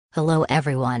Hello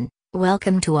everyone,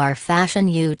 welcome to our fashion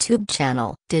YouTube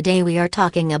channel. Today we are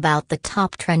talking about the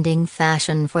top trending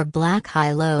fashion for black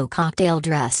high-low cocktail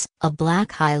dress. A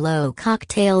black high-low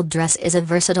cocktail dress is a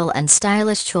versatile and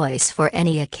stylish choice for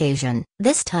any occasion.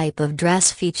 This type of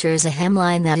dress features a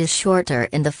hemline that is shorter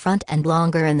in the front and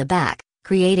longer in the back,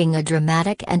 creating a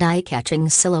dramatic and eye-catching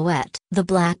silhouette. The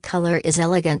black color is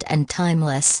elegant and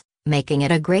timeless, making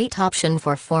it a great option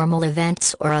for formal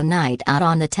events or a night out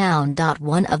on the town.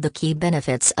 One of the key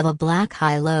benefits of a black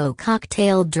high-low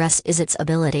cocktail dress is its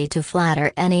ability to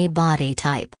flatter any body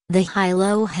type. The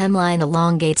high-low hemline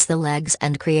elongates the legs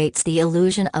and creates the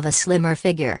illusion of a slimmer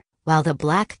figure, while the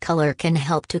black color can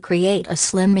help to create a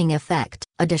slimming effect.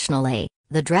 Additionally,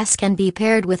 the dress can be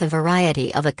paired with a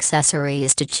variety of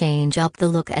accessories to change up the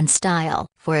look and style.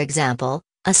 For example,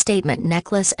 a statement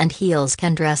necklace and heels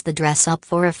can dress the dress up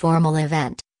for a formal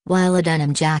event, while a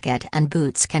denim jacket and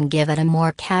boots can give it a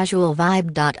more casual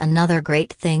vibe. Another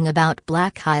great thing about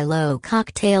black high-low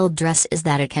cocktail dress is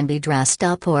that it can be dressed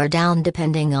up or down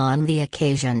depending on the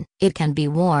occasion. It can be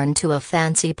worn to a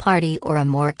fancy party or a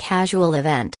more casual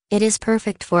event. It is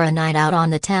perfect for a night out on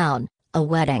the town, a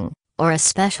wedding, or a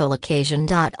special occasion.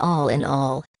 All in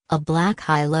all, a black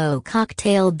high-low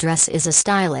cocktail dress is a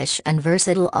stylish and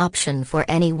versatile option for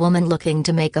any woman looking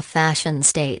to make a fashion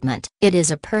statement. It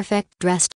is a perfect dress